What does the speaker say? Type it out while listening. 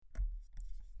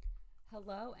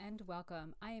Hello and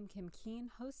welcome. I am Kim Keene,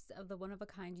 host of the One of a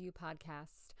Kind You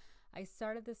podcast. I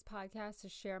started this podcast to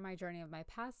share my journey of my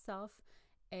past self,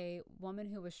 a woman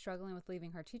who was struggling with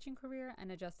leaving her teaching career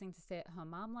and adjusting to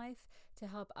stay-at-home mom life, to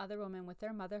help other women with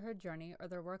their motherhood journey or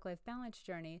their work-life balance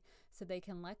journey so they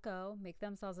can let go, make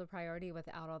themselves a priority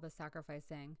without all the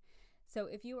sacrificing. So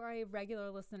if you are a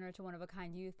regular listener to One of a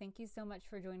Kind You, thank you so much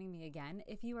for joining me again.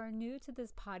 If you are new to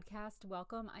this podcast,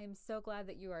 welcome. I am so glad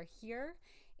that you are here.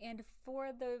 And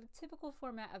for the typical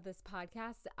format of this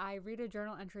podcast, I read a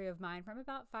journal entry of mine from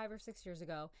about 5 or 6 years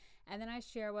ago, and then I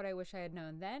share what I wish I had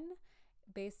known then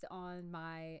based on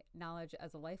my knowledge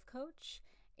as a life coach.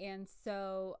 And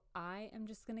so I am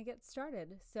just going to get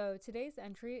started. So today's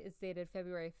entry is dated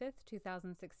February 5th,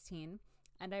 2016.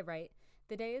 And I write,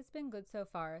 "The day has been good so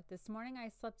far. This morning I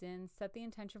slept in, set the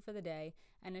intention for the day,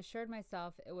 and assured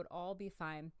myself it would all be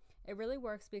fine. It really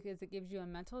works because it gives you a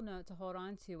mental note to hold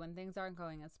on to when things aren't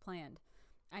going as planned.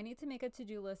 I need to make a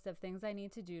to-do list of things I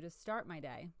need to do to start my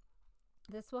day.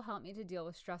 This will help me to deal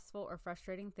with stressful or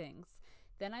frustrating things.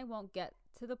 Then I won't get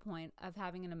to the point of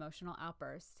having an emotional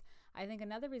outburst. I think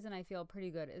another reason I feel pretty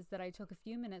good is that I took a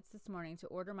few minutes this morning to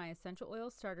order my essential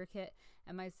oil starter kit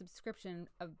and my subscription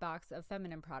of box of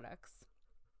feminine products.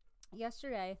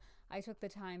 Yesterday, I took the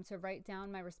time to write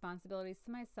down my responsibilities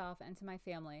to myself and to my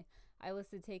family. I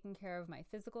listed taking care of my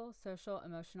physical, social,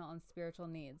 emotional, and spiritual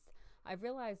needs. I've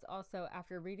realized also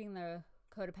after reading the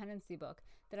codependency book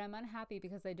that I'm unhappy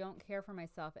because I don't care for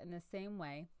myself in the same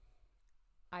way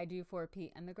I do for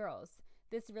Pete and the girls.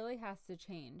 This really has to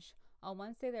change. On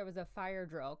Wednesday, there was a fire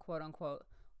drill, quote unquote,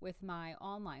 with my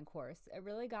online course. It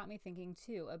really got me thinking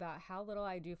too about how little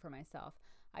I do for myself.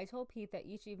 I told Pete that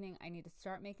each evening I need to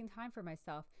start making time for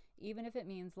myself, even if it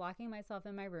means locking myself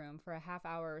in my room for a half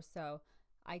hour or so.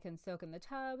 I can soak in the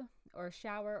tub or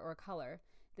shower or color.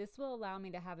 This will allow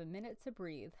me to have a minute to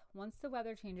breathe. Once the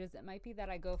weather changes, it might be that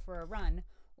I go for a run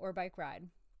or bike ride.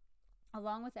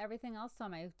 Along with everything else on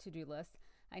my to-do list,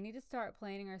 I need to start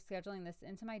planning or scheduling this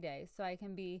into my day so I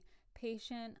can be a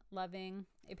patient, loving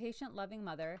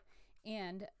mother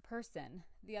and person.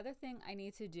 The other thing I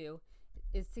need to do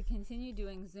is to continue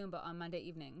doing Zumba on Monday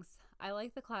evenings. I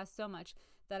like the class so much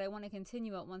that I want to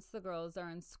continue it once the girls are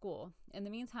in school. In the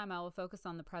meantime, I will focus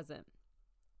on the present.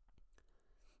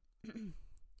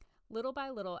 Little by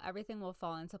little, everything will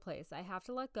fall into place. I have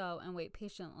to let go and wait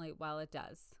patiently while it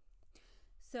does."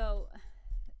 So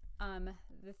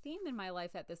the theme in my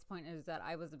life at this point is that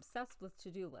I was obsessed with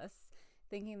to-do lists,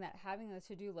 thinking that having a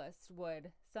to-do list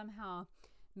would somehow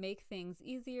make things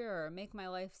easier or make my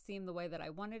life seem the way that I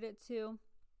wanted it to.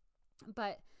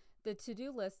 But the to-do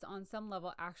list on some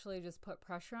level actually just put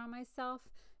pressure on myself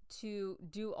to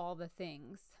do all the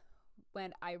things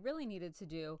when I really needed to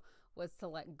do was to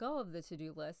let go of the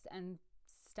to-do list and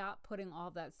stop putting all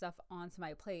of that stuff onto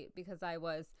my plate because I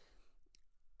was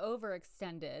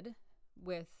overextended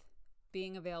with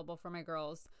being available for my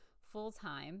girls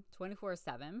full-time,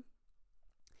 24/7,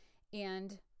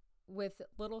 and with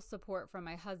little support from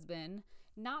my husband,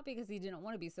 not because he didn't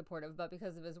want to be supportive, but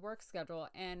because of his work schedule.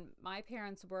 And my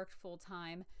parents worked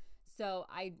full-time, so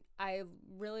I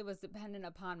really was dependent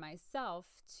upon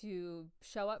myself to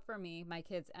show up for me, my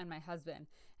kids, and my husband.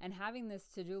 And having this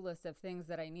to-do list of things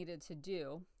that I needed to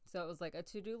do, so it was like a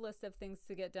to-do list of things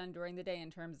to get done during the day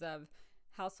in terms of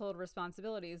household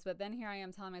responsibilities, but then here I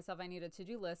am telling myself I need a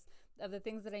to-do list of the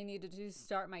things that I need to do to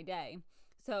start my day.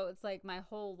 So it's like my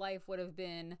whole life would have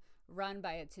been run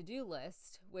by a to-do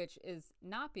list, which is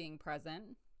not being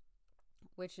present,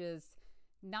 which is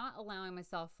not allowing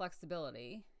myself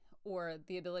flexibility or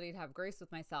the ability to have grace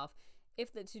with myself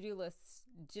if the to-do list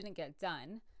didn't get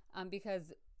done,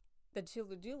 because the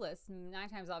to-do list 9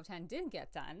 times out of 10 didn't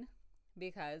get done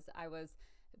because I was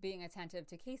being attentive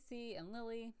to Casey and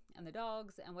Lily and the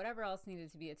dogs and whatever else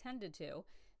needed to be attended to,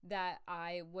 that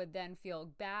I would then feel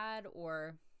bad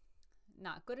or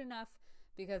not good enough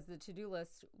because the to-do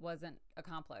list wasn't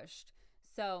accomplished.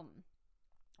 So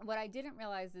what I didn't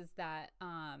realize is that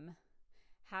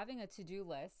having a to-do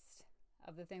list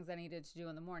of the things I needed to do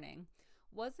in the morning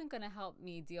wasn't going to help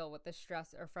me deal with the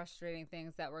stress or frustrating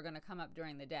things that were going to come up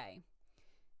during the day.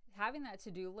 Having that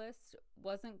to-do list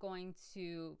wasn't going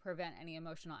to prevent any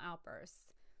emotional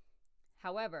outbursts.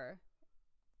 However,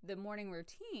 the morning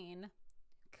routine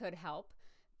could help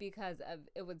because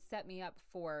it would set me up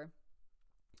for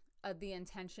the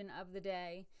intention of the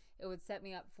day. It would set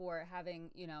me up for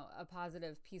having, a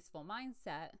positive, peaceful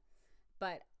mindset.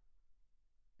 But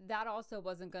that also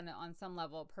wasn't going to, on some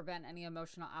level, prevent any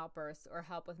emotional outbursts or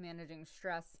help with managing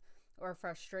stress or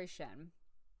frustration.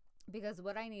 Because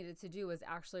what I needed to do was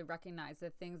actually recognize the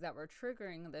things that were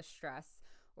triggering the stress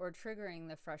or triggering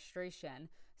the frustration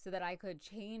so that I could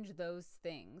change those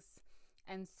things.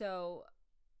 And so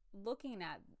looking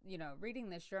at, reading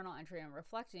this journal entry and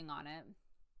reflecting on it,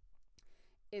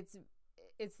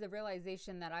 it's the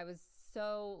realization that I was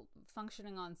so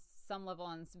functioning on some level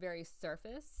on very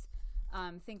surface,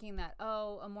 thinking that,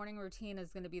 a morning routine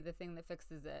is going to be the thing that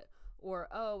fixes it, or,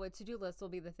 a to-do list will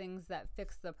be the things that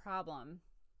fix the problem.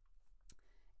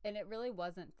 And it really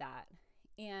wasn't that.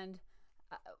 And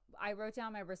I wrote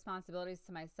down my responsibilities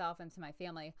to myself and to my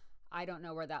family. I don't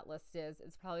know where that list is.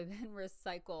 It's probably been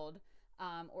recycled,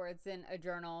 or it's in a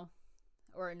journal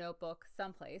or a notebook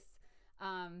someplace.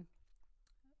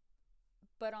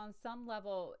 But on some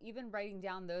level, even writing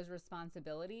down those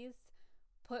responsibilities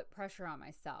put pressure on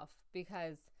myself,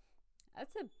 because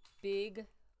that's a big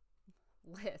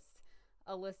list.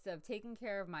 A list of taking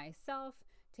care of myself,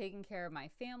 taking care of my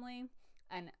family,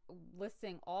 and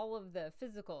listing all of the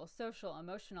physical, social,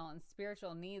 emotional, and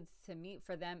spiritual needs to meet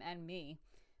for them and me.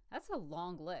 That's a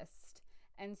long list.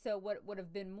 And so what would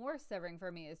have been more severing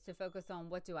for me is to focus on,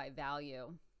 what do I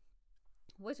value?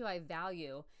 What do I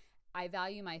value? I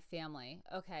value my family.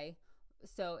 Okay,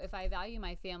 so if I value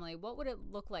my family, what would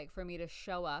it look like for me to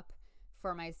show up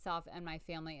for myself and my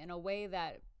family in a way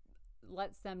that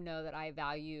lets them know that I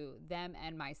value them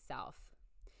and myself?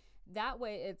 That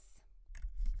way it's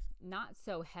not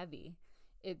so heavy.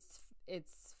 It's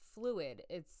fluid.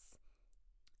 It's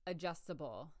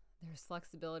adjustable. There's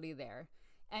flexibility there.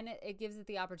 And it gives it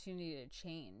the opportunity to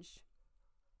change.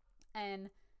 And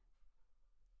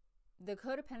the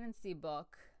codependency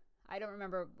book, I don't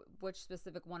remember which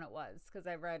specific one it was because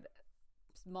I read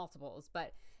multiples,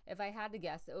 but if I had to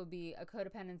guess, it would be a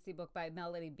codependency book by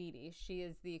Melody Beattie. She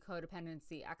is the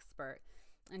codependency expert,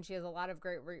 and she has a lot of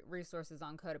great resources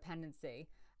on codependency.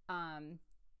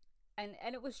 And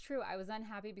it was true. I was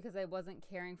unhappy because I wasn't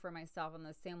caring for myself on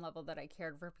the same level that I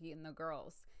cared for Pete and the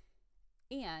girls.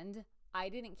 And I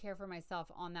didn't care for myself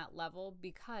on that level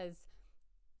because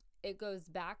it goes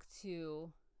back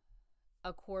to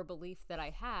a core belief that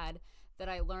I had that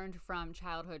I learned from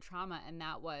childhood trauma, and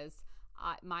that was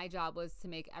my job was to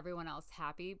make everyone else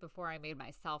happy before I made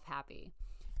myself happy,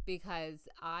 because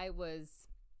I was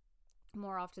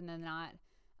more often than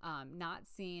not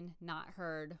seen, not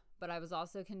heard, but I was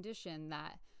also conditioned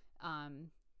that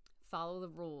follow the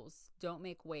rules, don't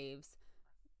make waves,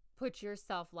 put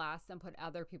yourself last, and put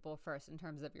other people first in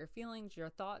terms of your feelings, your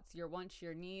thoughts, your wants,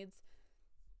 your needs.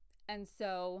 And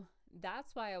so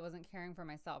that's why I wasn't caring for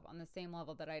myself on the same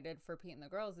level that I did for Pete and the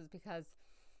girls, is because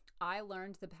I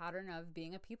learned the pattern of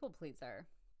being a people pleaser.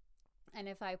 And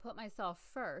if I put myself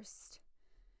first,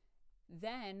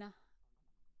 then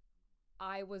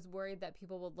I was worried that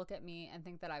people would look at me and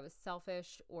think that I was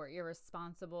selfish or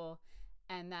irresponsible,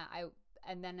 and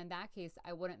then in that case,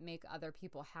 I wouldn't make other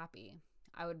people happy.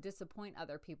 I would disappoint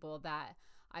other people that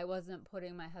I wasn't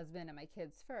putting my husband and my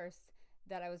kids first,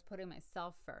 that I was putting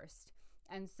myself first.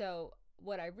 And so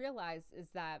what I realized is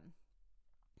that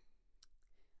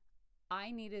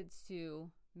I needed to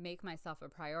make myself a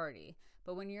priority.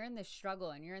 But when you're in the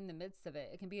struggle and you're in the midst of it,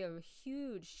 it can be a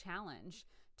huge challenge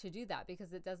to do that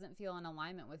because it doesn't feel in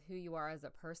alignment with who you are as a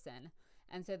person.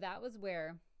 And so that was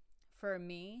where, for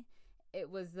me, it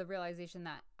was the realization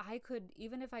that I could,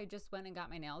 even if I just went and got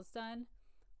my nails done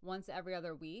once every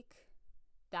other week,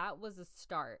 that was a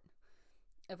start.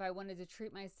 If I wanted to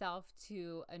treat myself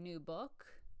to a new book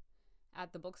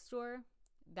at the bookstore,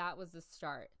 that was the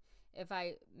start. If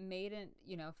I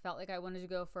felt like I wanted to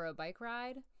go for a bike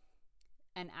ride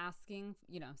and asking,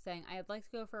 saying, I'd like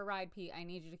to go for a ride, Pete, I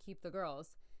need you to keep the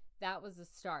girls, that was the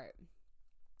start.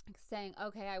 Saying,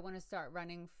 okay, I want to start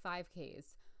running 5Ks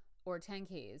or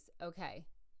 10Ks. Okay,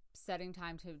 setting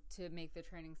time to make the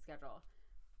training schedule.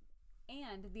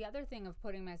 And the other thing of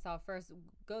putting myself first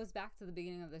goes back to the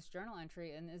beginning of this journal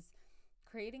entry, and is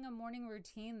creating a morning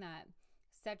routine that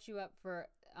sets you up for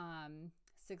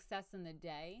success in the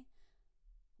day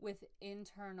with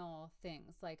internal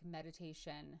things like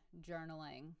meditation,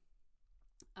 journaling,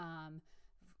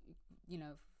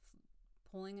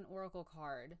 pulling an oracle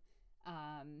card,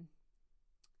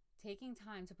 taking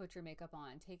time to put your makeup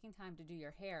on, taking time to do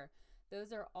your hair.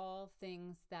 Those are all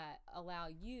things that allow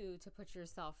you to put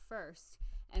yourself first.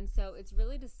 And so it's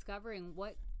really discovering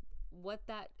what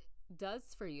that does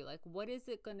for you. Like, what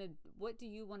do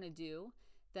you want to do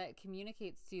that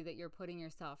communicates to you that you're putting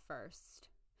yourself first?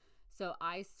 So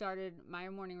my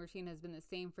morning routine has been the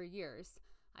same for years.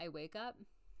 I wake up,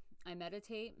 I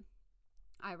meditate,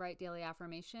 I write daily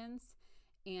affirmations,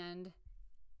 and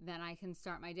then I can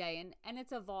start my day. And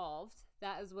it's evolved.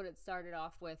 That is what it started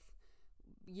off with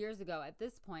years ago. At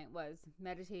this point was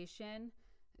meditation,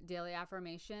 daily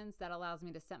affirmations that allows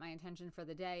me to set my intention for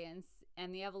the day.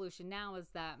 And the evolution now is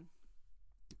that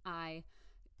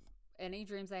any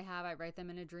dreams I have, I write them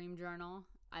in a dream journal,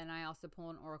 and I also pull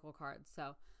an oracle card.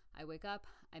 So I wake up,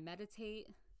 I meditate,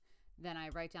 then I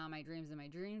write down my dreams in my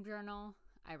dream journal,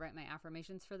 I write my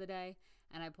affirmations for the day,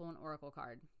 and I pull an oracle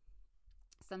card.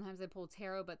 Sometimes I pull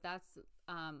tarot, but that's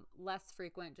less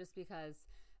frequent just because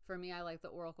for me, I like the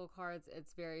oracle cards.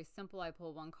 It's very simple. I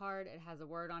pull one card, it has a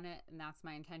word on it, and that's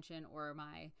my intention or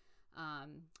my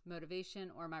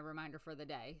motivation or my reminder for the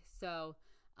day. So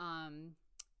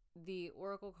the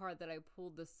oracle card that I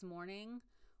pulled this morning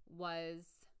was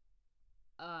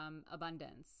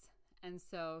abundance. And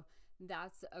so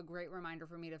that's a great reminder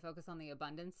for me to focus on the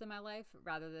abundance in my life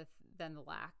rather than the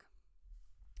lack.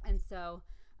 And so,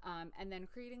 and then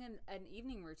creating an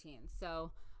evening routine.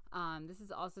 So this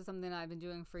is also something that I've been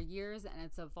doing for years, and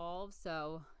it's evolved.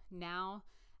 So now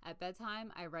at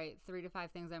bedtime, I write 3 to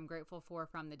 5 things I'm grateful for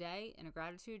from the day in a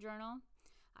gratitude journal.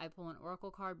 I pull an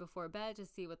oracle card before bed to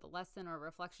see what the lesson or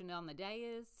reflection on the day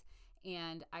is.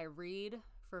 And I read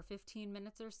for 15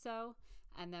 minutes or so.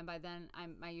 And then by then,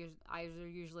 my eyes are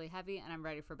usually heavy and I'm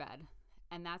ready for bed.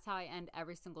 And that's how I end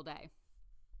every single day.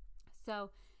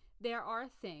 So there are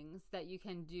things that you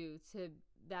can do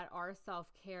that are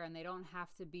self-care, and they don't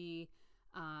have to be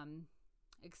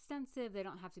extensive. They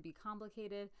don't have to be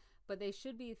complicated, but they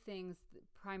should be things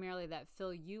primarily that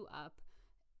fill you up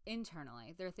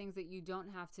internally. They're things that you don't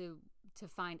have to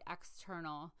find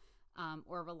external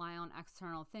or rely on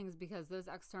external things, because those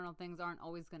external things aren't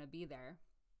always going to be there.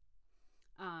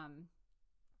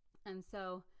 And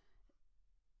so,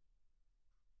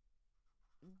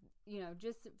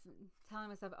 just telling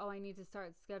myself, I need to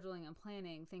start scheduling and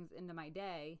planning things into my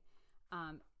day,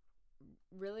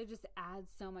 really just adds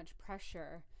so much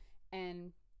pressure.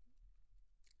 And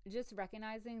just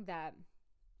recognizing that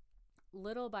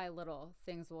little by little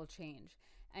things will change,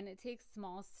 and it takes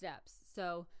small steps.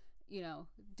 So,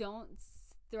 don't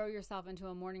throw yourself into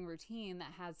a morning routine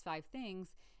that has 5 things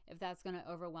if that's going to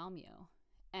overwhelm you.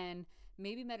 And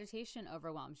maybe meditation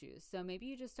overwhelms you. So maybe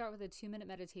you just start with a 2-minute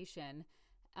meditation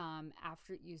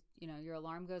after your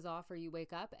alarm goes off or you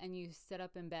wake up, and you sit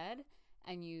up in bed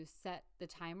and you set the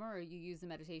timer or you use the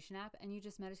meditation app and you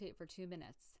just meditate for 2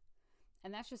 minutes.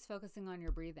 And that's just focusing on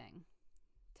your breathing.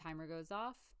 Timer goes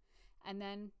off, and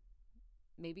then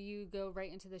maybe you go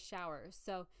right into the shower.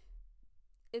 So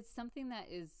it's something that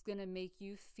is going to make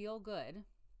you feel good,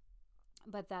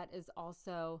 but that is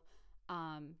also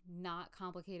not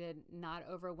complicated, not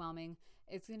overwhelming.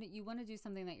 You want to do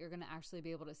something that you're going to actually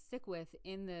be able to stick with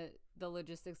in the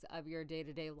logistics of your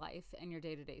day-to-day life and your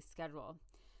day-to-day schedule.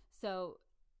 So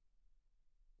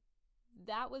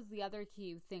that was the other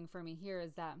key thing for me here,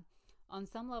 is that on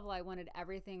some level, I wanted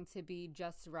everything to be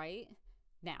just right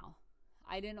now.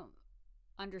 I didn't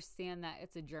understand that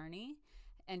it's a journey,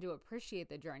 and to appreciate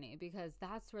the journey, because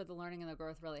that's where the learning and the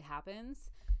growth really happens.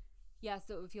 Yes,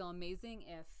 it would feel amazing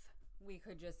if we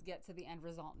could just get to the end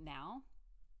result now,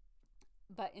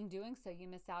 but in doing so, you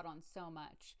miss out on so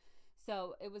much.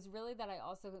 So it was really that I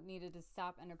also needed to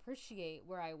stop and appreciate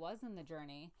where I was in the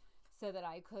journey, so that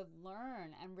I could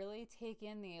learn and really take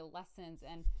in the lessons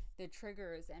and the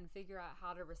triggers and figure out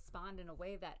how to respond in a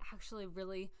way that actually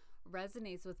really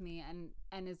resonates with me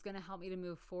and is going to help me to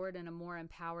move forward in a more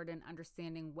empowered and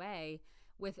understanding way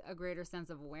with a greater sense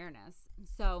of awareness.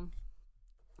 So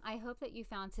I hope that you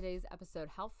found today's episode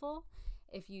helpful.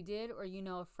 If you did, or you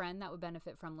know a friend that would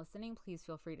benefit from listening, please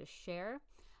feel free to share.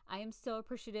 I am so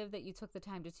appreciative that you took the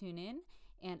time to tune in,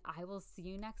 and I will see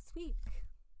you next week.